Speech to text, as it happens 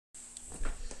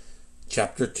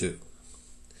Chapter 2.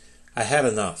 I had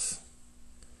enough.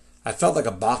 I felt like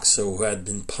a boxer who had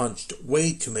been punched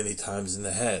way too many times in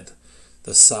the head,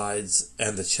 the sides,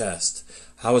 and the chest.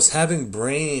 I was having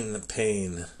brain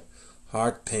pain,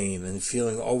 heart pain, and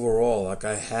feeling overall like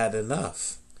I had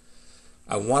enough.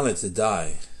 I wanted to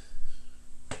die.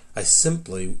 I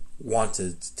simply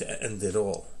wanted to end it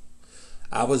all.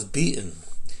 I was beaten.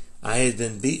 I had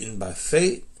been beaten by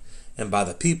fate and by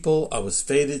the people I was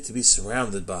fated to be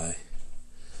surrounded by.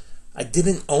 I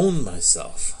didn't own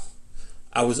myself.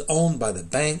 I was owned by the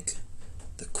bank,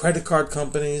 the credit card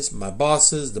companies, my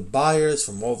bosses, the buyers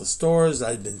from all the stores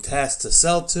I'd been tasked to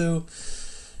sell to,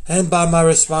 and by my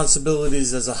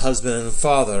responsibilities as a husband and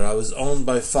father. I was owned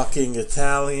by fucking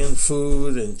Italian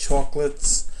food and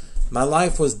chocolates. My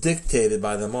life was dictated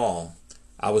by them all.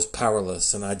 I was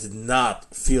powerless, and I did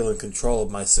not feel in control of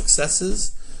my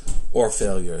successes or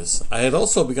failures. I had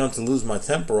also begun to lose my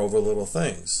temper over little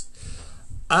things.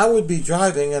 I would be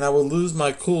driving and I would lose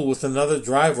my cool with another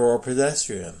driver or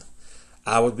pedestrian.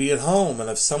 I would be at home, and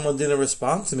if someone didn't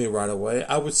respond to me right away,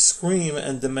 I would scream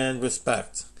and demand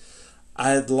respect. I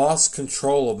had lost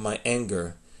control of my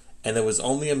anger, and it was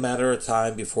only a matter of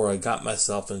time before I got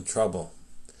myself in trouble.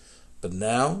 But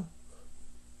now,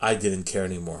 I didn't care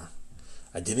anymore.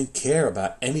 I didn't care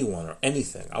about anyone or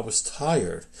anything. I was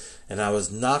tired, and I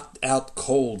was knocked out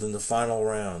cold in the final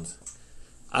round.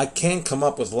 I can't come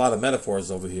up with a lot of metaphors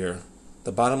over here.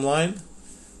 The bottom line,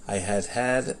 I had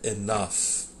had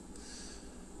enough.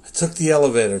 I took the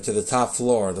elevator to the top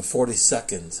floor, the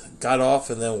 42nd, got off,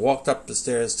 and then walked up the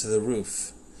stairs to the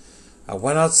roof. I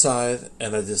went outside,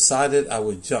 and I decided I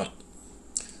would jump.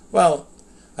 Well,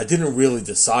 I didn't really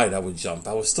decide I would jump.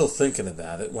 I was still thinking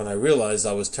about it when I realized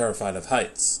I was terrified of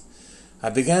heights. I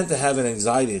began to have an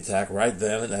anxiety attack right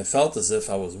then, and I felt as if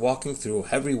I was walking through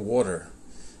heavy water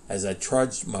as I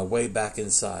trudged my way back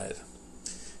inside.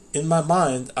 In my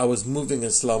mind, I was moving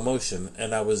in slow motion,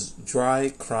 and I was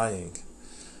dry crying.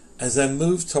 As I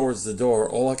moved towards the door,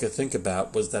 all I could think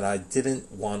about was that I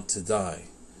didn't want to die.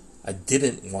 I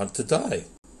didn't want to die.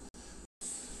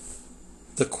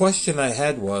 The question I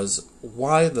had was,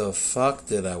 why the fuck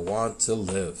did I want to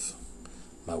live?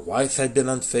 My wife had been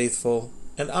unfaithful,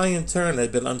 and I in turn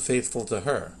had been unfaithful to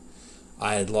her.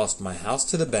 I had lost my house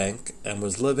to the bank and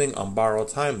was living on borrowed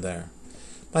time there.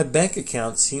 My bank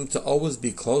account seemed to always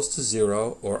be close to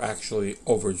zero or actually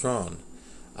overdrawn.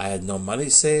 I had no money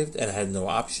saved and had no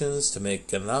options to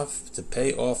make enough to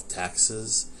pay off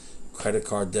taxes, credit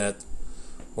card debt,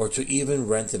 or to even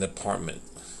rent an apartment.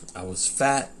 I was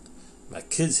fat, my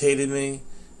kids hated me,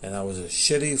 and I was a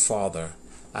shitty father.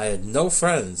 I had no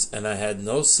friends, and I had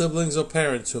no siblings or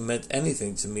parents who meant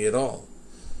anything to me at all.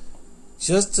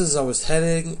 Just as I was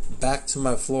heading back to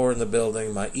my floor in the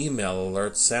building, my email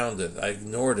alert sounded. I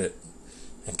ignored it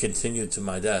and continued to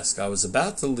my desk. I was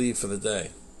about to leave for the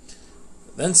day.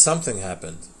 Then something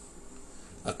happened.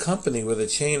 A company with a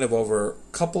chain of over a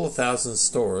couple of thousand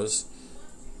stores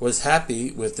was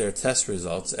happy with their test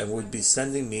results and would be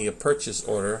sending me a purchase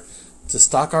order to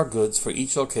stock our goods for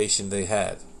each location they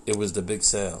had. It was the big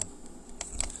sale.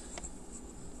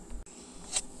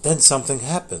 Then something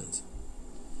happened.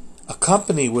 A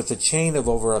company with a chain of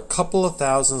over a couple of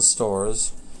thousand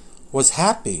stores was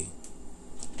happy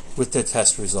with their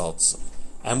test results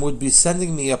and would be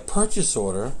sending me a purchase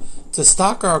order to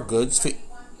stock our goods for...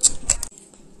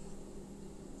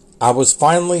 I was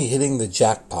finally hitting the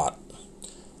jackpot.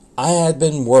 I had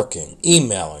been working,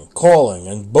 emailing, calling,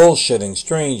 and bullshitting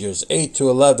strangers 8 to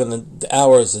 11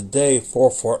 hours a day for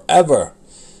forever.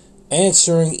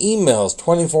 Answering emails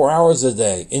 24 hours a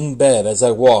day, in bed, as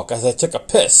I walk, as I took a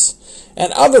piss,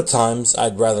 and other times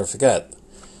I'd rather forget.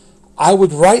 I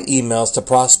would write emails to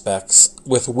prospects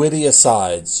with witty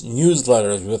asides,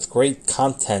 newsletters with great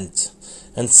content,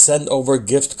 and send over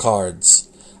gift cards.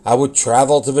 I would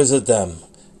travel to visit them,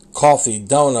 coffee,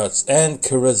 donuts, and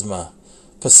charisma.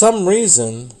 For some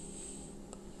reason,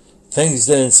 things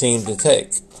didn't seem to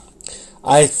take.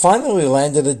 I had finally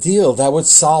landed a deal that would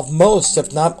solve most,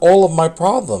 if not all, of my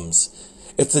problems.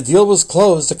 If the deal was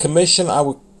closed, the commission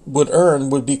I would earn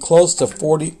would be close to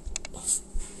 40...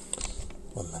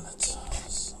 1 minute.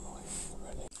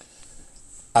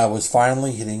 I was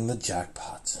finally hitting the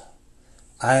jackpot.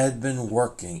 I had been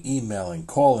working, emailing,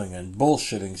 calling, and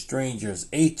bullshitting strangers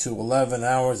 8 to 11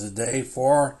 hours a day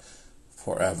for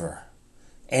forever.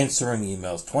 Answering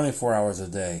emails 24 hours a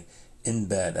day, in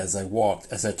bed, as I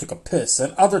walked, as I took a piss,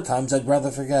 and other times I'd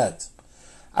rather forget.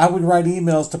 I would write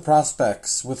emails to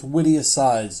prospects with witty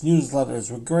asides,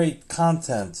 newsletters with great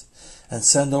content, and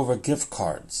send over gift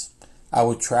cards. I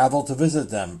would travel to visit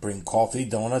them, bring coffee,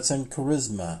 donuts, and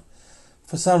charisma.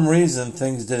 For some reason,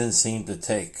 things didn't seem to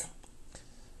take.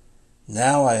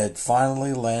 Now I had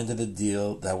finally landed a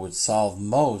deal that would solve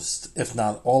most, if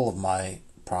not all, of my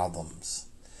problems.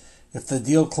 If the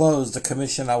deal closed, the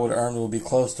commission I would earn would be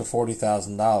close to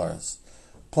 $40,000.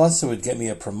 Plus, it would get me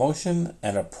a promotion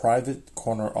and a private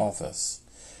corner office.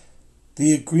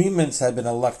 The agreements had been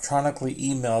electronically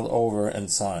emailed over and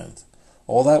signed.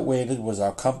 All that waited was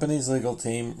our company's legal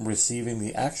team receiving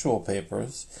the actual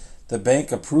papers, the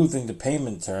bank approving the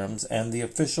payment terms, and the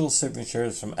official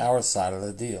signatures from our side of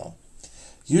the deal.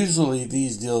 Usually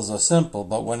these deals are simple,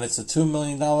 but when it's a $2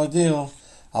 million deal,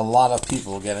 a lot of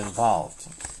people get involved.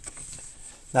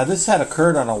 Now, this had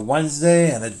occurred on a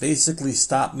Wednesday, and it basically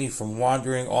stopped me from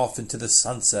wandering off into the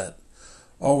sunset,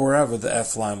 or wherever the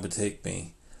F-line would take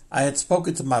me. I had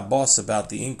spoken to my boss about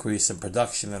the increase in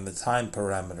production and the time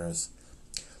parameters.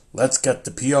 Let's get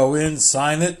the PO in,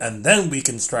 sign it, and then we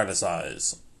can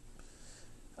strategize.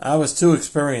 I was too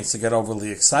experienced to get overly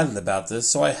excited about this,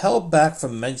 so I held back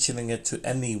from mentioning it to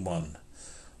anyone.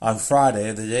 On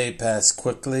Friday, the day passed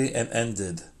quickly and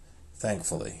ended,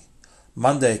 thankfully.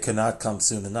 Monday could not come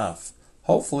soon enough.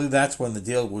 Hopefully that's when the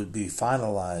deal would be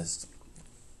finalized.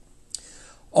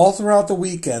 All throughout the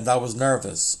weekend, I was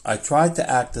nervous. I tried to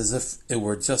act as if it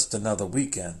were just another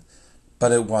weekend,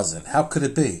 but it wasn't. How could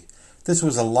it be? This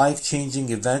was a life-changing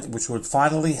event which would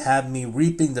finally have me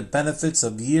reaping the benefits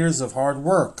of years of hard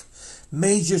work.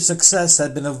 Major success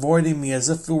had been avoiding me as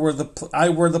if I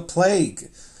were the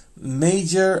plague.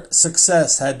 Major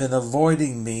success had been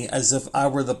avoiding me as if I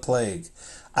were the plague.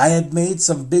 I had made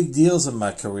some big deals in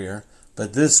my career,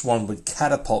 but this one would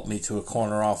catapult me to a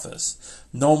corner office.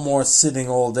 No more sitting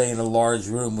all day in a large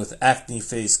room with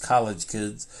acne-faced college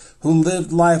kids who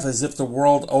lived life as if the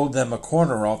world owed them a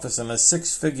corner office and a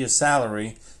six-figure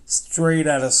salary straight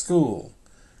out of school.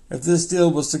 If this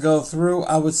deal was to go through,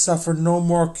 I would suffer no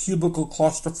more cubicle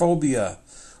claustrophobia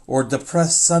or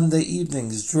depressed Sunday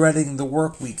evenings dreading the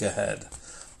work week ahead.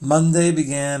 Monday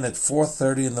began at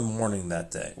 4:30 in the morning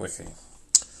that day.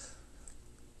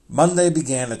 Monday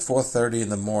began at 4:30 in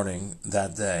the morning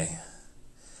that day.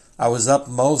 I was up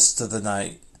most of the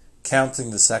night, counting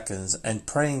the seconds and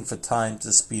praying for time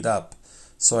to speed up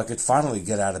so I could finally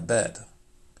get out of bed.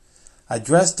 I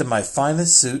dressed in my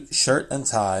finest suit, shirt and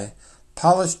tie,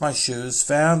 polished my shoes,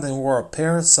 found and wore a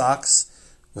pair of socks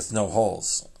with no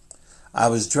holes. I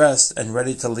was dressed and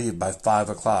ready to leave by 5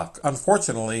 o'clock.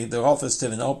 Unfortunately, the office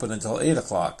didn't open until 8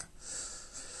 o'clock.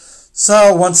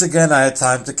 So, once again, I had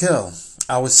time to kill.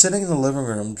 I was sitting in the living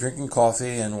room drinking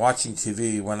coffee and watching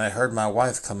TV when I heard my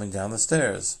wife coming down the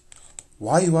stairs.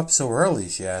 "Why are you up so early?"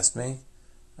 she asked me.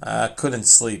 I couldn't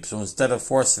sleep, so instead of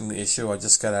forcing the issue, I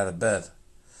just got out of bed.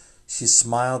 She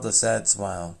smiled a sad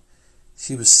smile.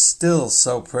 She was still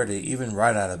so pretty, even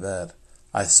right out of bed.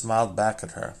 I smiled back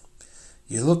at her.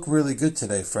 "You look really good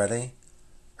today, Freddie."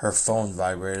 Her phone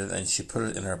vibrated and she put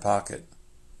it in her pocket.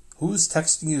 "Who's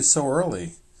texting you so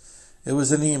early?" "It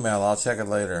was an email. I'll check it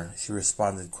later," she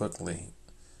responded quickly.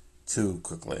 Too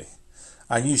quickly.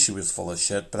 I knew she was full of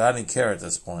shit, but I didn't care at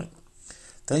this point.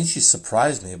 Then she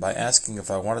surprised me by asking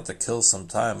if I wanted to kill some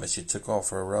time as she took off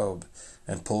her robe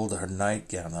and pulled her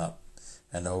nightgown up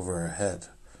and over her head.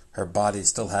 Her body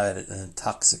still had an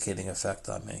intoxicating effect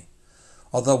on me.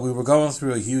 Although we were going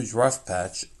through a huge rough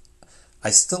patch, I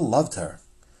still loved her.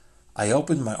 I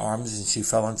opened my arms and she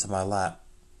fell into my lap.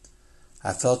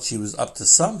 I felt she was up to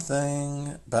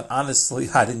something, but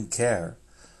honestly, I didn't care.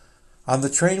 On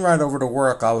the train ride over to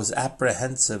work, I was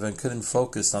apprehensive and couldn't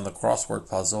focus on the crossword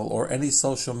puzzle or any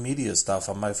social media stuff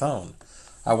on my phone.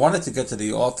 I wanted to get to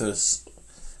the office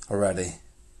already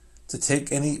to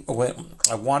take away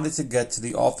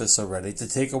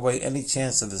any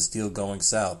chance of this deal going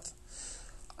south.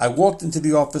 I walked into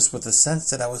the office with a sense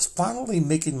that I was finally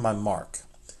making my mark.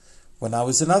 When I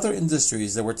was in other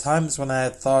industries, there were times when I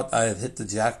had thought I had hit the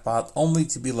jackpot only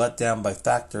to be let down by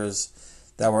factors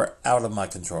that were out of my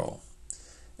control.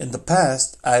 In the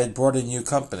past, I had brought in new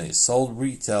companies, sold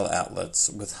retail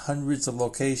outlets with hundreds of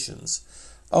locations,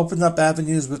 opened up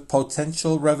avenues with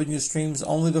potential revenue streams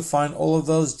only to find all of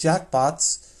those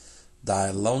jackpots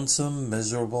die lonesome,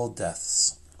 miserable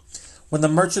deaths. When the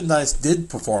merchandise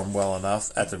did perform well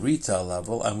enough at the retail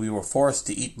level and we were forced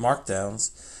to eat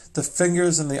markdowns, the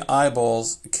fingers and the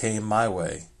eyeballs came my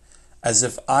way, as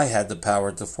if I had the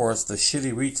power to force the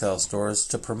shitty retail stores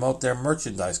to promote their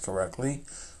merchandise correctly,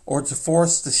 or to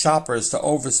force the shoppers to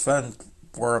overspend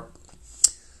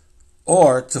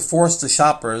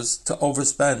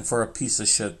for a piece of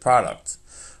shit product.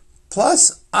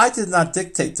 Plus, I did not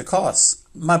dictate the costs.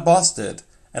 My boss did,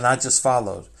 and I just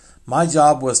followed. My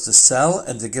job was to sell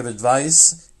and to give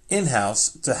advice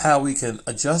in-house to how we can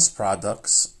adjust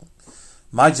products.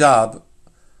 My job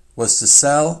was to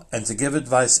sell and to give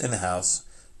advice in-house.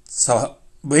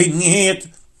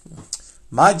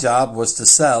 My job was to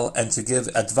sell and to give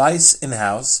advice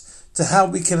in-house to how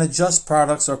we can adjust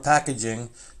products or packaging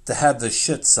to have the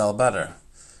shit sell better.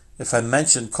 If I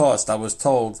mentioned cost, I was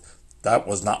told that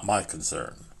was not my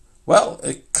concern. Well,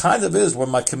 it kind of is when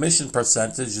my commission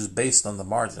percentage is based on the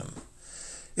margin.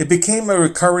 It became a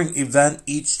recurring event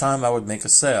each time I would make a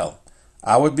sale.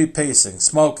 I would be pacing,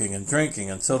 smoking, and drinking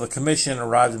until the commission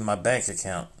arrived in my bank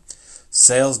account.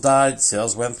 Sales died,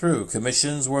 sales went through,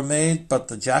 commissions were made, but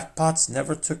the jackpots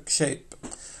never took shape.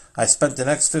 I spent the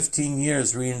next 15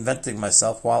 years reinventing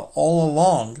myself while all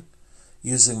along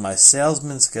using my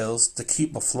salesman skills to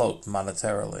keep afloat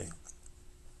monetarily.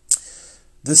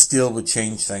 This deal would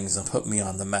change things and put me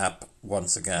on the map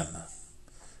once again.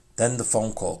 Then the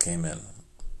phone call came in.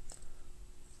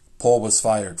 Paul was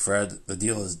fired, Fred. The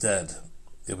deal is dead.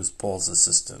 It was Paul's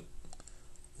assistant.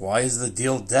 Why is the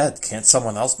deal dead? Can't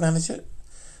someone else manage it?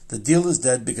 The deal is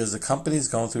dead because the company is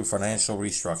going through financial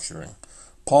restructuring.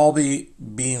 Paul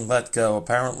being let go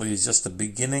apparently is just the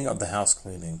beginning of the house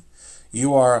cleaning.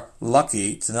 You are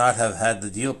lucky to not have had the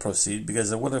deal proceed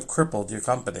because it would have crippled your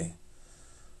company.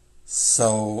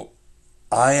 So,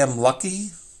 I am lucky?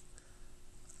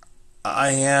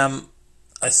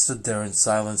 I stood there in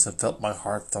silence and felt my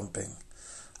heart thumping.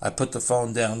 I put the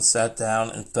phone down, sat down,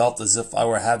 and felt as if I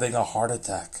were having a heart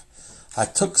attack. I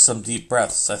took some deep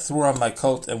breaths. I threw on my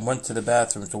coat and went to the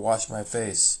bathroom to wash my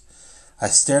face. I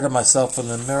stared at myself in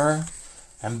the mirror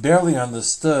and barely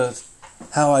understood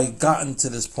how I had gotten to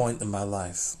this point in my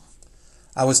life.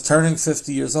 I was turning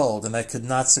 50 years old, and I could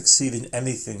not succeed in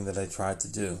anything that I tried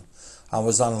to do. I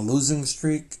was on a losing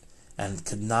streak and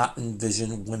could not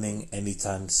envision winning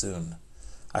anytime soon.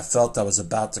 I felt I was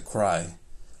about to cry.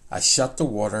 I shut the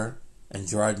water and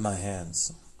dried my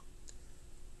hands.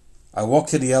 I walked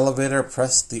to the elevator,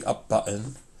 pressed the up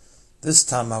button. This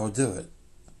time I would do it.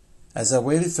 As I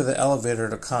waited for the elevator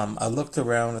to come, I looked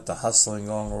around at the hustling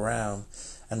going around,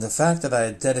 and the fact that I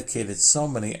had dedicated so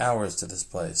many hours to this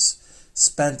place,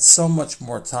 spent so much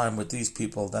more time with these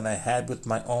people than I had with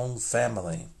my own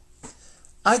family.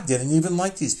 I didn't even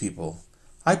like these people.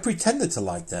 I pretended to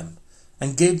like them,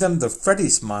 and gave them the Freddy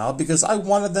smile because I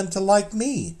wanted them to like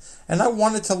me, and I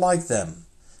wanted to like them.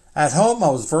 At home, I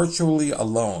was virtually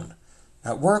alone.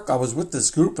 At work, I was with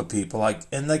this group of people,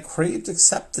 and I craved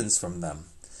acceptance from them.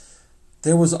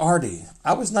 There was Artie.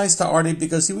 I was nice to Artie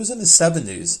because he was in his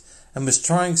 70s and was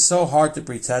trying so hard to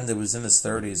pretend he was in his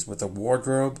 30s with a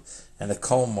wardrobe and a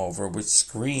comb-over which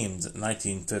screamed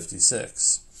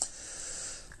 1956.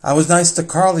 I was nice to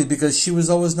Carly because she was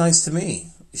always nice to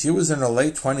me. She was in her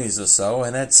late 20s or so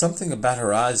and had something about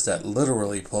her eyes that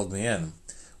literally pulled me in.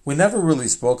 We never really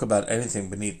spoke about anything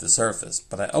beneath the surface,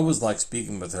 but I always liked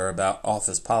speaking with her about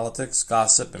office politics,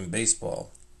 gossip, and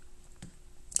baseball.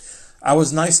 I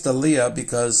was nice to Leah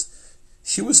because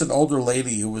she was an older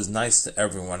lady who was nice to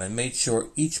everyone and made sure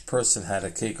each person had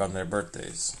a cake on their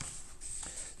birthdays.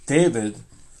 David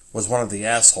was one of the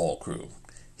asshole crew.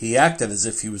 He acted as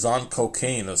if he was on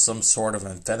cocaine or some sort of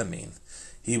amphetamine.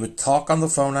 He would talk on the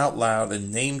phone out loud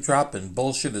and name drop and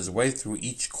bullshit his way through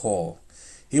each call.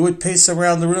 He would pace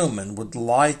around the room and would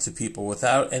lie to people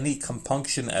without any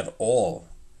compunction at all.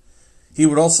 He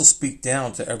would also speak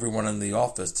down to everyone in the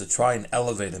office to try and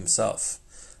elevate himself,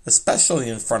 especially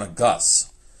in front of Gus,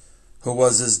 who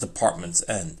was his department's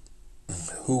head.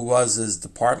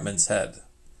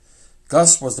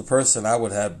 Gus was the person I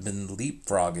would have been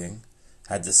leapfrogging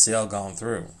had the sale gone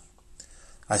through.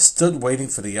 I stood waiting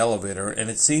for the elevator, and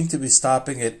it seemed to be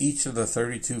stopping at each of the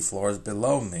 32 floors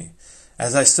below me.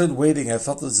 As I stood waiting, I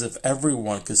felt as if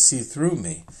everyone could see through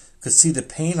me, could see the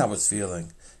pain I was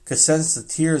feeling, could sense the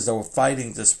tears that were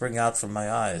fighting to spring out from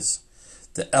my eyes.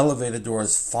 The elevator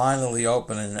doors finally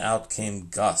opened, and out came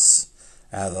Gus,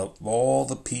 out of all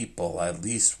the people I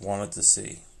least wanted to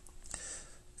see.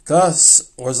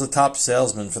 Gus was the top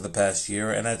salesman for the past year,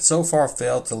 and had so far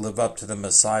failed to live up to the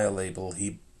Messiah label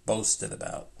he boasted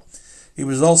about. He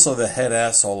was also the head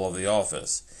asshole of the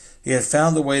office. He had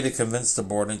found a way to convince the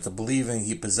board into believing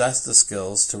he possessed the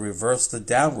skills to reverse the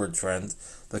downward trend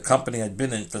the company had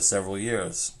been in for several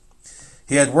years.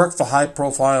 He had worked for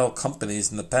high-profile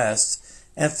companies in the past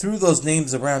and threw those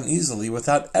names around easily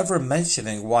without ever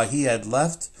mentioning why he had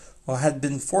left or had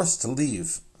been forced to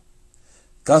leave.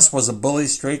 Gus was a bully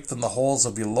straight from the halls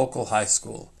of your local high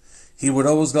school. He would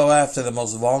always go after the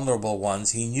most vulnerable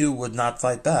ones he knew would not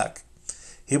fight back.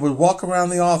 He would walk around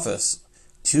the office,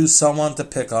 choose someone to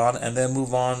pick on, and then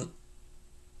move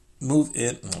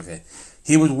in.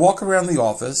 He would walk around the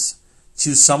office,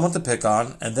 choose someone to pick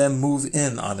on, and then move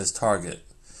in on his target.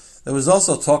 There was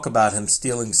also talk about him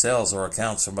stealing sales or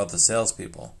accounts from other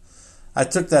salespeople. I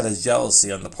took that as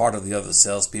jealousy on the part of the other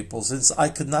salespeople, since I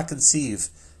could not conceive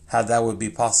how that would be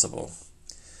possible.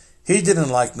 He didn't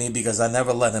like me because I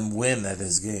never let him win at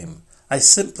his game. I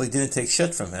simply didn't take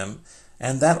shit from him,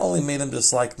 and that only made him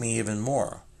dislike me even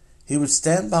more. He would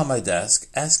stand by my desk,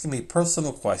 asking me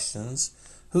personal questions,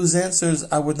 whose answers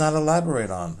I would not elaborate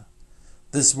on.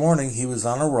 This morning he was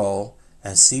on a roll,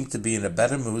 and seemed to be in a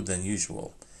better mood than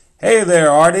usual. "Hey there,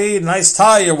 Artie, nice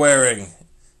tie you're wearing."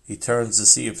 He turns to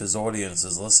see if his audience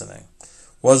is listening.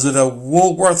 "Was it a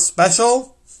Woolworth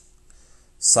special?"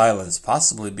 Silence,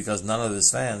 possibly because none of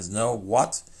his fans know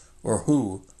what or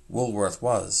who Woolworth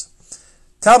was.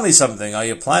 "Tell me something. Are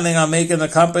you planning on making the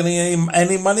company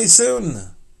any money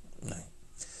soon?"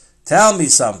 "Tell me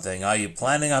something. Are you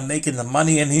planning on making the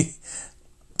money any...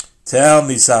 Tell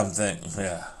me something."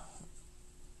 Yeah.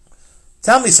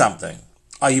 "Tell me something.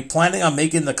 Are you planning on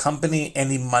making the company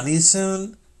any money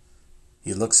soon?"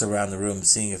 He looks around the room,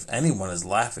 seeing if anyone is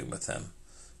laughing with him.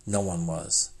 No one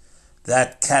was.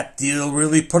 "That cat deal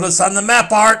really put us on the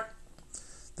map, Art."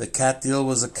 The cat deal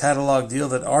was a catalog deal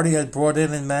that Artie had brought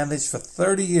in and managed for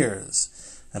 30 years,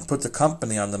 and put the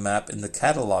company on the map in the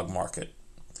catalog market.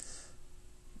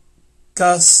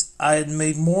 I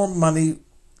made more money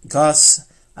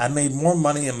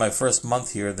in my first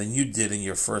month here than you did in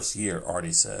your first year,"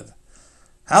 Artie said.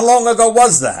 "How long ago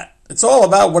was that? It's all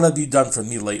about what have you done for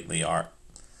me lately, Art."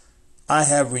 "I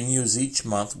have renewals each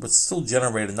month, which still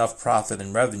generate enough profit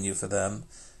and revenue for them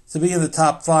to be in the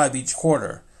top 5 each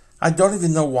quarter. I don't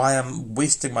even know why I'm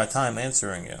wasting my time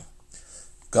answering you."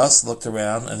 Gus looked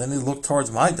around, and then he looked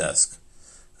towards my desk,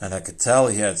 and I could tell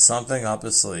he had something up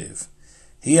his sleeve.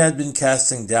 He had been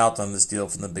casting doubt on this deal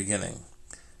from the beginning.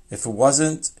 If it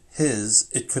wasn't his,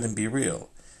 it couldn't be real.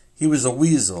 He was a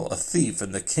weasel, a thief,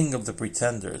 and the king of the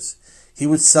pretenders. He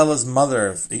would sell his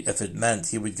mother if it meant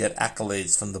he would get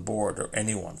accolades from the board, or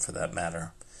anyone for that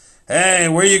matter. "Hey,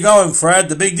 where you going, Fred?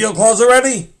 The big deal closed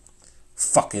already?"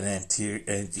 Fucking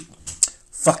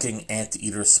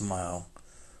anteater smile.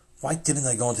 Why didn't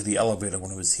I go into the elevator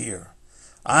when it was here?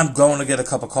 "I'm going to get a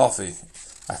cup of coffee."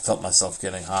 I felt myself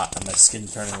getting hot and my skin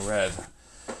turning red.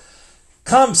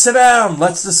 "Come, sit down.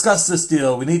 Let's discuss this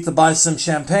deal. We need to buy some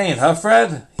champagne, huh,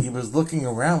 Fred?" He was looking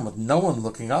around with no one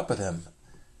looking up at him.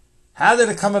 "How did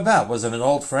it come about? Was it an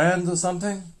old friend or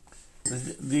something?"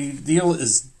 The deal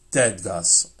is dead,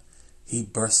 Gus." He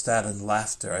burst out in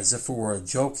laughter as if it were a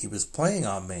joke he was playing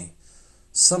on me.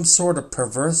 Some sort of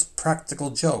perverse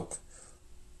practical joke.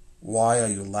 "Why are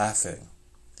you laughing?"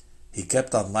 He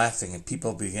kept on laughing, and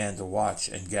people began to watch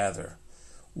and gather.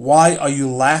 "Why are you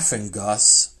laughing,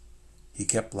 Gus?" He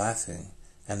kept laughing,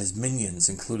 and his minions,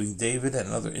 including David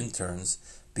and other interns,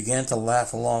 began to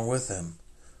laugh along with him.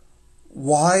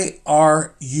 "Why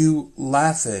are you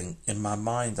laughing?" In my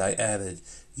mind I added,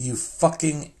 "You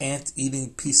fucking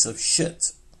ant-eating piece of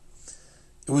shit."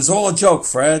 "It was all a joke,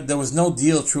 Fred. There was no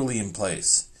deal truly in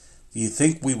place. Do you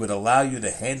think we would allow you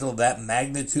to handle that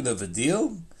magnitude of a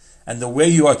deal? And the way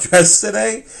you are dressed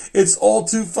today, it's all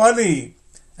too funny."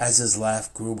 As his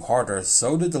laugh grew harder,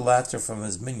 so did the laughter from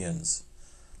his minions.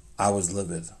 I was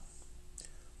livid.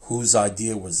 Whose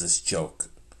idea was this joke?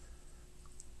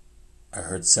 I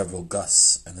heard several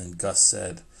Gus, and then Gus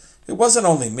said, "It wasn't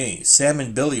only me. Sam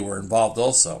and Billy were involved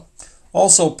also.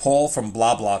 Also Paul from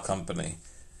Blah Blah Company.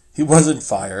 He wasn't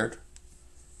fired."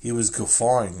 He was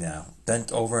guffawing now,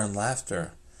 bent over in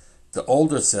laughter. The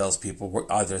older salespeople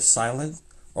were either silent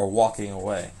or walking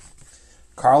away.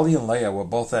 Carly and Leia were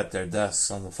both at their desks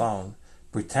on the phone,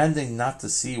 pretending not to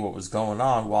see what was going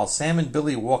on, while Sam and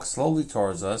Billy walked slowly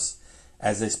towards us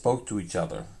as they spoke to each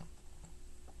other.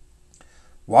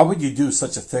 "Why would you do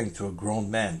such a thing to a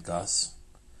grown man, Gus?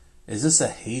 Is this a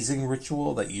hazing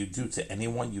ritual that you do to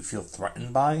anyone you feel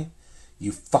threatened by?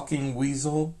 You fucking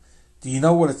weasel? Do you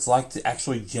know what it's like to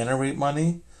actually generate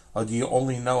money? Or do you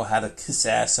only know how to kiss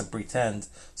ass and pretend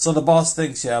so the boss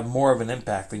thinks you have more of an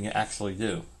impact than you actually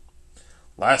do?"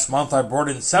 "Last month I brought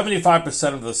in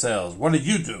 75% of the sales. What did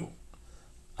you do?"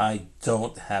 "I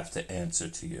don't have to answer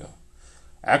to you."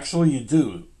 "Actually you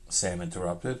do," Sam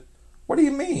interrupted. "What do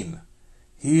you mean?"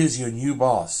 "He is your new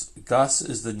boss. Gus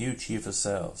is the new chief of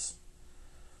sales."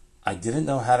 I didn't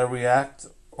know how to react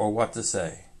or what to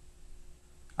say.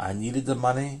 I needed the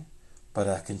money, but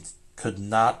I could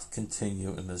not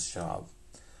continue in this job.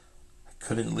 I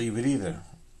couldn't leave it either.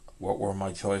 What were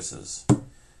my choices?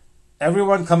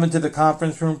 "Everyone come into the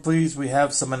conference room, please. We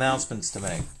have some announcements to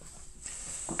make."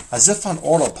 As if on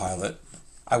autopilot,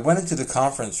 I went into the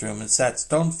conference room and sat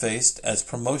stone-faced as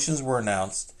promotions were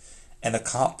announced and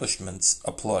accomplishments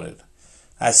applauded.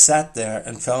 I sat there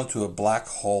and fell into a black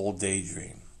hole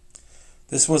daydream.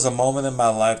 This was a moment in my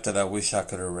life that I wish I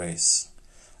could erase.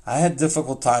 I had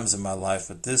difficult times in my life,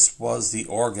 but this was the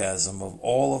orgasm of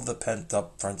all of the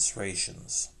pent-up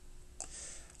frustrations.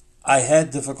 I had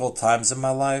difficult times in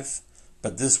my life,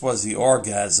 but this was the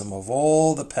orgasm of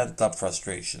all the pent-up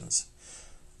frustrations.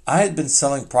 I had been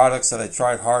selling products that I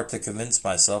tried hard to convince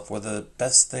myself were the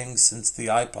best thing since the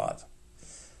iPod,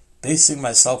 basing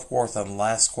my self-worth on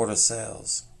last quarter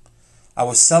sales. I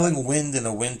was selling wind in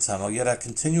a wind tunnel, yet I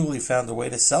continually found a way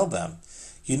to sell them.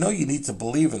 You know you need to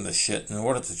believe in the shit in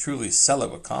order to truly sell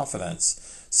it with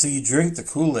confidence. So you drink the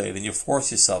Kool-Aid and you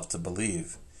force yourself to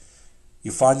believe.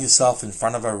 You find yourself in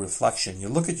front of a reflection. You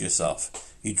look at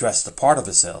yourself. You dress the part of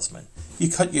a salesman.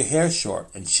 You cut your hair short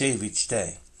and shave each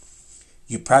day.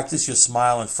 You practice your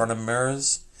smile in front of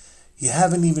mirrors. You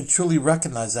haven't even truly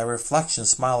recognized that reflection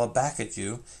smile back at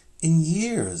you in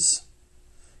years.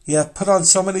 You have put on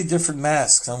so many different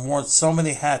masks and worn so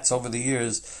many hats over the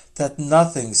years that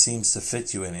nothing seems to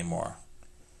fit you anymore.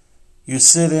 You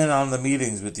sit in on the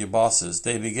meetings with your bosses.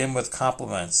 They begin with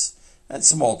compliments and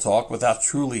small talk without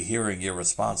truly hearing your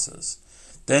responses.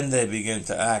 Then they begin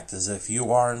to act as if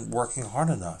you aren't working hard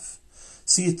enough.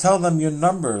 So you tell them your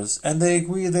numbers and they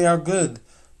agree they are good,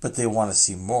 but they want to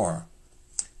see more.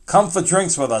 Come for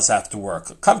drinks with us after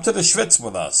work. Come to the Schwitz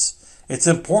with us. It's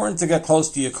important to get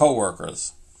close to your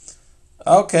coworkers.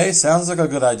 Okay, sounds like a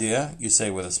good idea, you say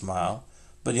with a smile.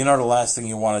 But you know the last thing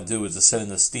you want to do is to sit in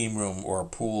the steam room or a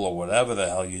pool or whatever the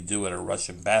hell you do at a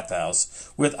Russian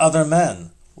bathhouse with other men,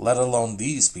 let alone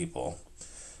these people.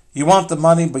 You want the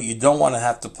money, but you don't want to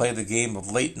have to play the game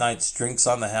of late nights, drinks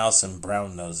on the house, and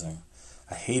brown nosing.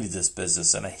 I hated this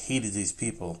business and I hated these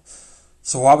people.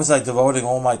 So why was I devoting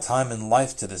all my time in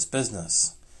life to this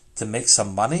business? To make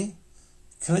some money?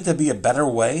 Couldn't there be a better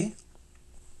way?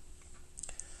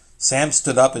 Sam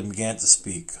stood up and began to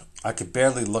speak. I could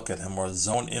barely look at him or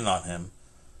zone in on him.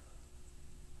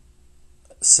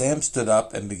 Sam stood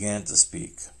up and began to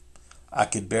speak. I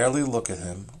could barely look at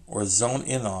him or zone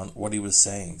in on what he was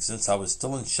saying, since I was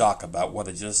still in shock about what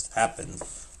had just happened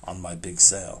on my big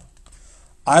sale.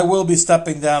 I will be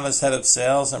stepping down as head of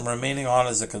sales and remaining on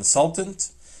as a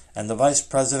consultant and the vice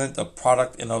president of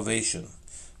product innovation.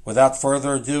 Without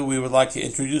further ado, we would like to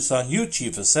introduce our new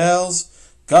chief of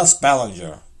sales, Gus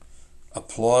Ballinger.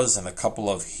 Applause and a couple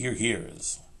of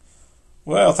hears.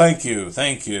 Well, thank you.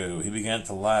 He began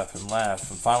to laugh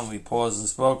and finally paused and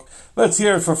spoke. Let's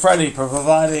hear it for Freddie for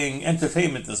providing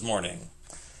entertainment this morning.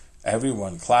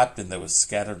 Everyone clapped and there was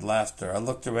scattered laughter. I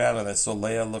looked around and I saw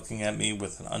Leah looking at me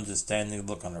with an understanding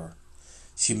look on her.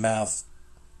 She mouthed,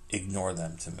 "Ignore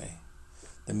them," to me.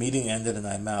 The meeting ended and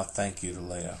I mouthed thank you to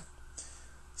Leah.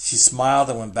 She smiled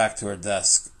and went back to her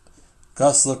desk.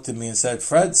 Gus looked at me and said,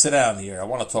 "Fred, sit down here. I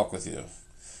want to talk with you.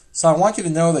 So I want you to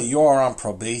know that you are on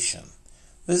probation.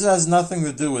 This has nothing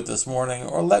to do with this morning,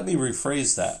 or let me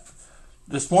rephrase that.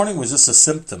 This morning was just a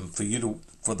symptom for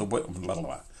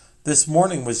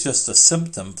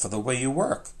the way you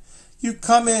work. You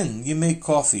come in, you make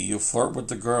coffee, you flirt with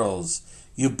the girls,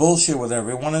 you bullshit with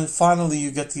everyone, and finally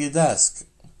you get to your desk.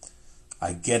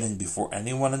 I get in before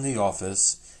anyone in the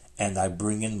office, and I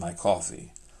bring in my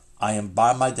coffee. I am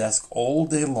by my desk all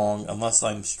day long unless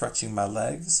I'm stretching my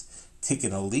legs,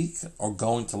 taking a leak, or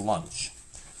going to lunch.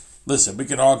 Listen, we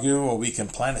can argue or we can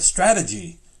plan a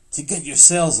strategy to get your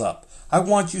sales up. I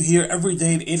want you here every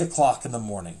day at 8 o'clock in the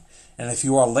morning. And if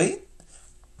you are late,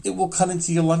 it will cut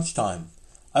into your lunchtime.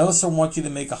 I also want you to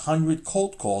make 100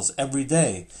 cold calls every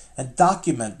day and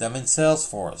document them in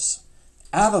Salesforce.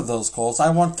 Out of those calls, I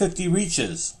want 50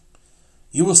 reaches.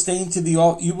 You will stay in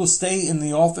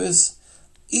the office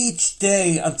each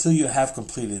day until you have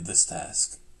completed this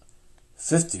task.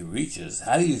 50 reaches?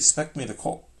 How do you expect me to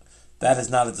call? That is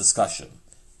not a discussion.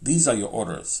 These are your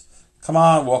orders. Come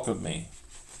on, walk with me.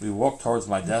 We walked towards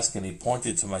my desk and he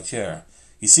pointed to my chair.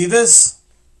 You see this?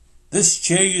 This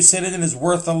chair you sit in is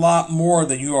worth a lot more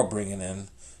than you are bringing in.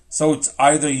 So it's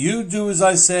either you do as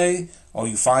I say or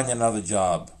you find another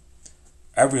job.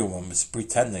 Everyone was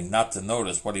pretending not to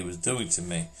notice what he was doing to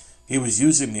me. He was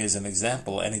using me as an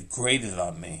example, and it grated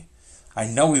on me. I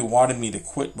know he wanted me to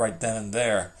quit right then and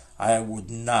there. I would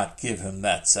not give him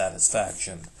that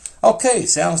satisfaction. Okay,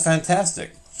 sounds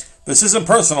fantastic. This isn't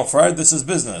personal, Fred. This is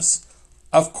business.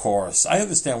 Of course. I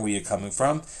understand where you're coming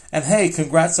from. And hey,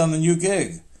 congrats on the new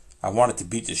gig. I wanted to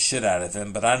beat the shit out of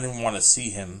him, but I didn't want to see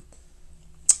him.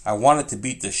 I wanted to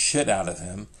beat the shit out of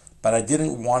him, but I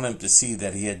didn't want him to see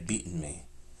that he had beaten me.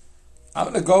 I'm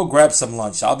going to go grab some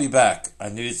lunch. I'll be back. I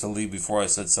needed to leave before I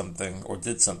said something or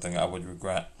did something I would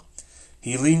regret.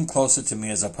 He leaned closer to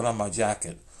me as I put on my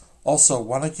jacket. Also,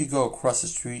 why don't you go across the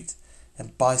street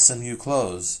and buy some new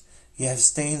clothes? You have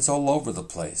stains all over the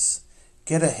place.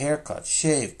 Get a haircut,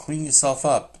 shave, clean yourself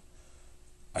up.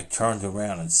 I turned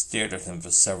around and stared at him for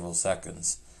several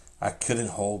seconds. I couldn't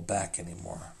hold back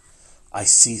anymore. I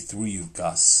see through you,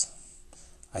 Gus,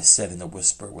 I said in a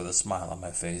whisper with a smile on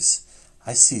my face.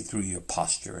 I see through your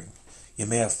posturing. You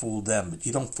may have fooled them, but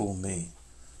you don't fool me.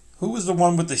 Who was the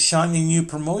one with the shiny new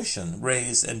promotion,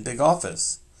 raise, and big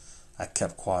office? I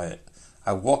kept quiet.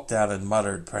 I walked out and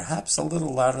muttered, perhaps a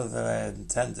little louder than I had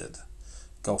intended,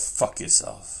 go fuck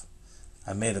yourself.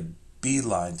 I made a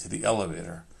beeline to the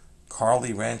elevator.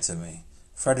 Carly ran to me.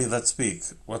 Freddie, let's speak.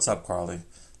 What's up, Carly?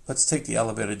 Let's take the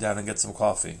elevator down and get some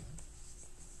coffee.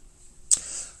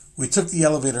 We took the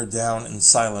elevator down in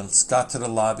silence, got to the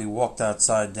lobby, walked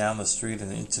outside, down the street,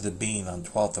 and into the Bean on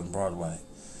 12th and Broadway.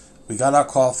 We got our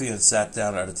coffee and sat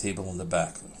down at a table in the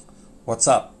back. What's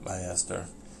up? I asked her.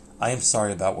 I am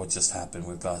sorry about what just happened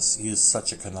with Gus. He is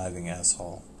such a conniving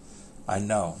asshole. I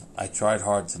know. I tried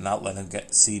hard to not let him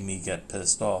see me get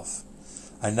pissed off.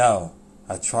 I know.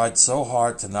 I tried so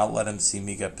hard to not let him see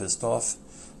me get pissed off,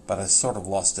 but I sort of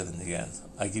lost it in the end.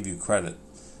 I give you credit.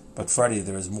 But Freddie,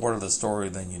 there is more to the story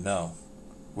than you know.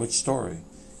 Which story?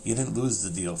 You didn't lose the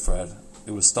deal, Fred.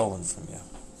 It was stolen from you.